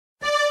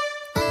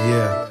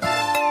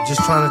Yeah,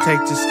 just trying to take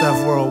this stuff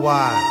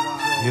worldwide,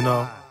 you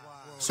know.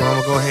 So I'm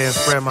gonna go ahead and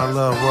spread my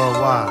love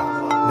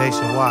worldwide,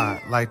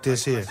 nationwide, like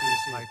this here.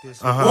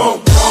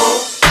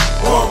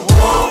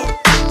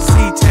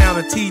 C-Town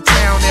to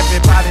T-Town,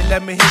 everybody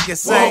let me hear you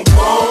say 253,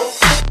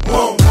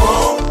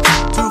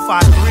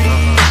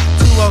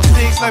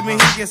 206, let me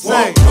hear you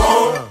say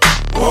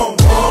 409,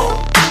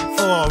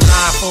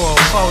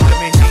 404, let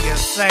me hear you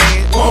say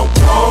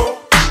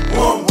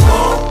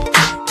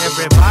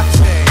everybody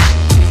say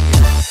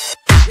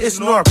it's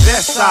North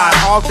West Side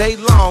all day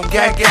long,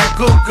 gag gag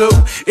goo goo.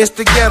 It's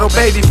the ghetto,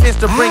 baby,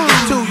 fist to bring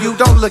it to you.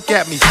 Don't look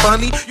at me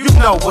funny, you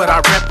know what I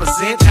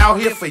represent. Out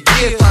here for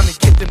years trying to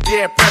get them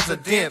dead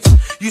presidents.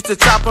 Used to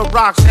chop up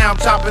rocks, now I'm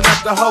chopping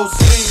up the whole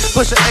scene.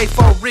 Push an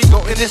A4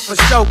 Regal and it's for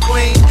show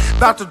clean.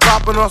 About to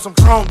drop it on some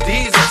chrome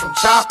D's and some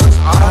choppers.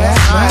 Oh, that's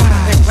right.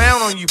 And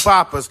clown on you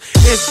boppers.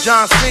 It's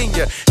John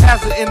Sr.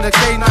 Hazard in the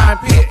K9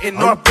 pit. In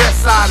North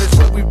West Side is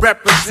what we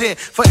represent.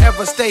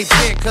 Forever stay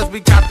bent, cause we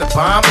got the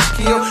bombers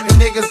killed. And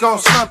niggas gon'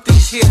 slump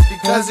these hits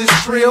because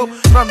it's trill.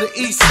 From the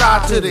east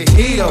side to the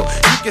hill,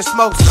 you can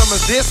smoke some of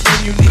this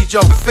when you need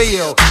your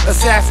fill.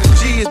 Assassin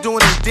G is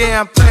doing his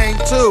damn thing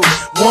too.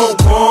 Whoa,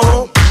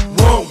 whoa,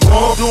 whoa,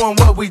 whoa, doing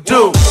what we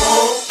do.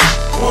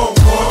 Whoa,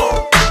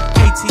 whoa.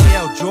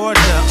 ATL,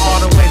 Georgia, all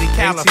the way to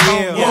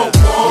California. Whoa,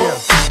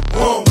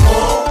 whoa,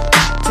 whoa.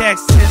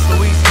 Texas,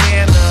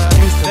 Louisiana,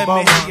 Houston, let me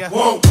hear ya.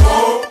 Whoa,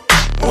 whoa,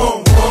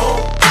 whoa,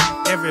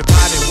 whoa.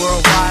 Everybody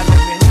worldwide, let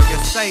me hear you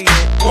say it.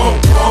 Whoa,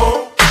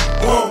 whoa.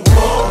 Whoa,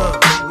 whoa.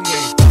 We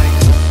ain't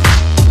playing.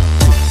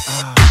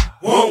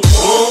 Whoa,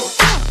 whoa.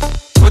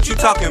 What you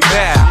talking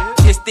about?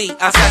 It's the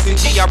Assassin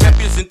G, I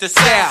represent the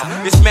South.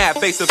 It's mad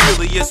face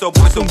affiliate, so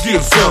boys don't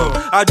get some.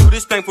 I do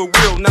this thing for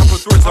real, not for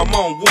threats, I'm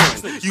on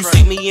one. You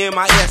see me in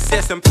my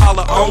SS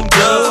Impala on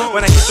dub.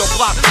 When I hit your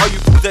block, all you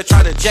fools that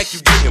try to jack,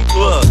 you getting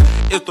plugged.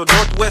 It's the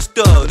Northwest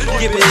Thug,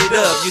 giving it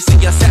up. You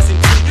see Assassin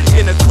G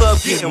in the club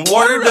getting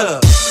watered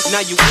up. Now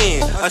you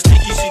in a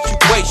sticky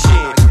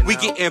situation. We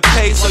getting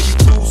paid, so you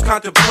fools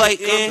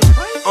contemplating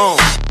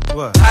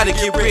how to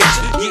get rich.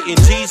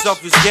 Getting G's off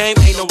this game,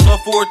 ain't no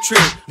love for a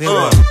trick.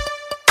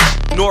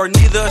 Nor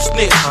neither a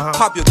snitch.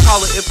 Pop your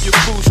collar if you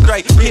fool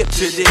straight hip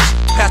to this.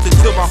 Pass it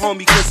to my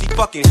homie cause he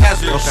fucking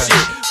hazardous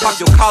shit. Pop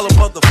your collar,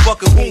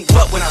 motherfucker, boom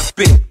up when I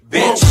spit,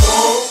 bitch.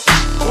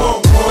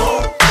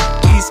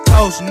 East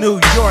Coast, New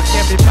York,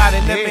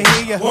 everybody let me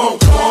hear ya.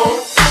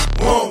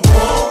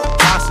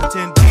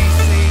 Washington,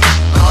 D.C.,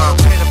 all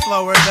the way to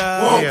Florida.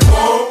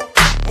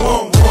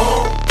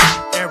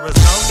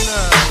 Arizona,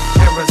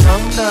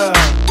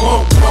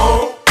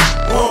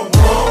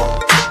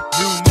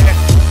 New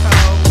Mexico.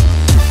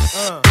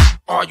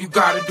 All you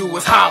gotta do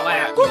is holla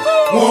at me.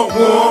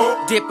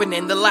 Dipping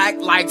in the lack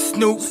like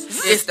Snoop.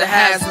 It's the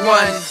has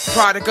one.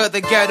 Product of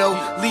the ghetto.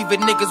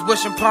 Leaving niggas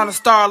wishing upon a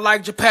star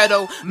like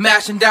Geppetto.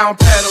 Mashing down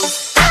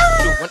pedals.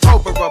 Doing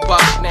over a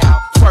buck now.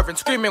 Swerving,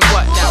 screaming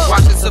what now?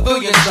 Watching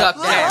civilians duck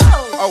down.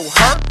 Oh,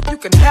 her? You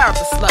can have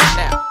the slut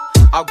now.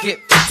 I'll get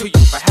it to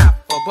you for half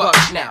a buck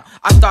now.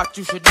 I thought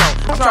you should know.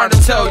 I'm trying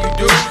to tell you,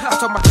 dude. I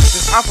told my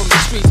sisters I'm from the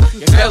streets.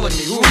 You're failing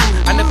me. Ooh.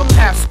 I never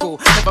passed school,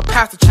 never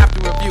passed a chapter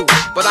review,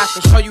 but I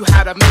can show you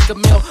how to make a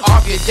meal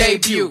off your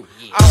debut.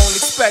 I don't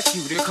expect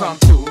you to come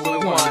through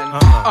with one.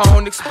 I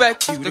don't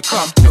expect you to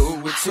come through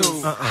with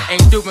two.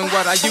 Ain't doing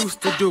what I used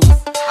to do.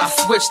 I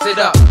switched it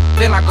up,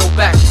 then I go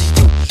back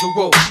to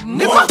usual.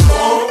 Nevada,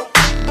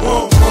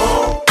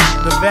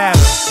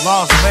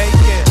 Las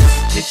Vegas,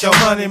 get your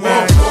money,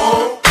 man.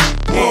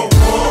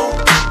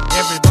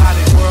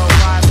 Everybody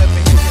worldwide, let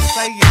me hear you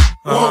say it.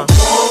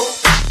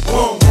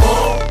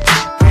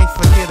 Can't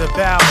forget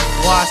about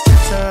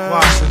Washington.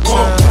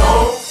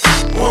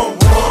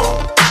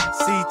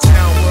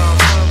 C-Town,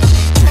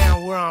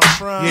 where I'm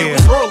from. It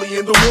was early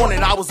in the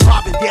morning, I was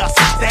robbing down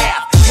 6th Ave.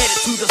 Headed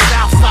to the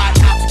south side,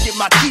 out to get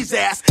my keys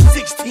ass.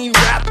 16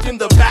 wrapped in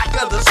the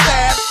back of the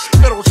stash.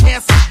 Federal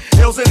chances,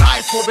 L's and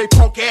I's for they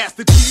punk ass.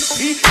 The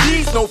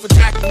GPD's known for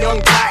jacking young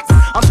blacks.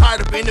 I'm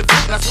tired of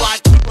benefiting, that's why I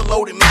keep a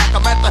loaded Mac.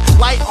 I'm at the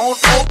light on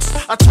Oaks.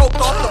 I choked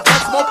off the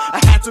blood smoke. I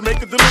had to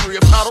make a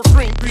delivery of powder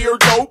stream, beer,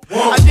 dope.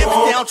 I dipped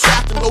down,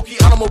 trapped in low-key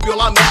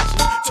automobile I'm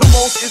matching. To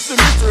most, it's a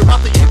mystery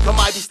about the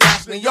income I be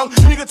stashing. A young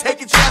nigga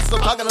taking chances,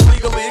 I'm not gonna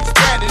legally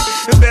expand it.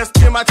 Invest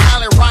in my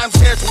talent, rhymes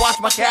here to watch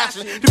my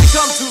cash. To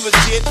become too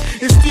legit,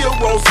 it still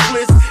rolls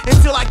splits.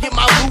 Until I get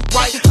my loot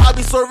right, I'll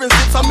be serving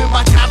zips. I'm in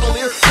my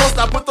Cavalier. First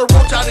I put the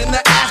roach out in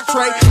the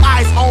ashtray.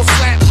 Eyes on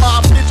slant,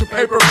 mom, picture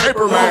paper,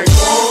 man.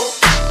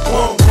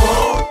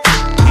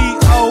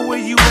 P.O., where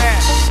you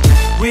at?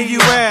 Where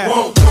you at?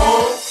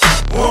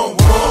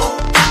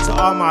 To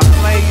all my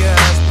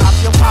players, pop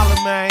your collar,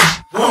 man.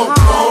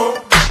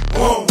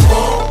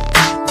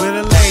 Where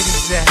the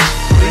ladies at?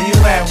 Where you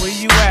at? Where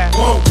you at?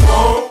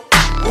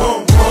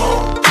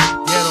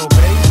 Ghetto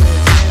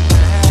babies in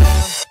the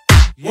house.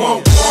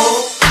 Yeah.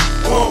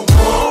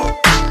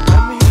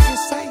 Let me hear you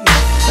say it.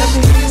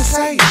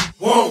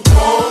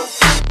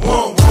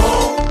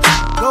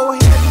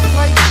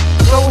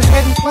 Go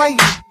ahead and play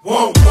it.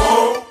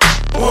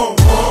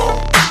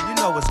 You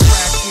know what's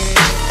cracking.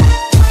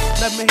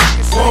 Let me hear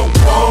you say it.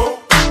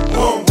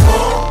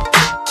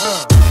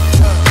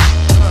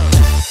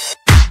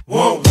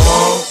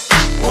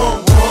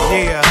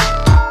 Yeah,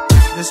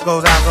 this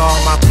goes out to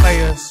all my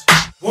players,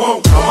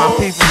 all my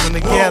people in the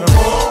ghetto.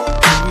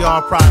 We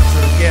all products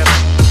of the ghetto.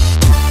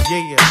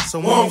 Yeah, so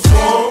when you see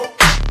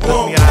it,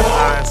 look me eye to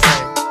eye and say,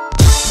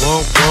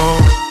 whoa, whoa.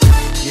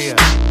 Yeah,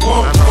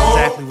 I know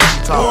exactly what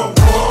you're talking about.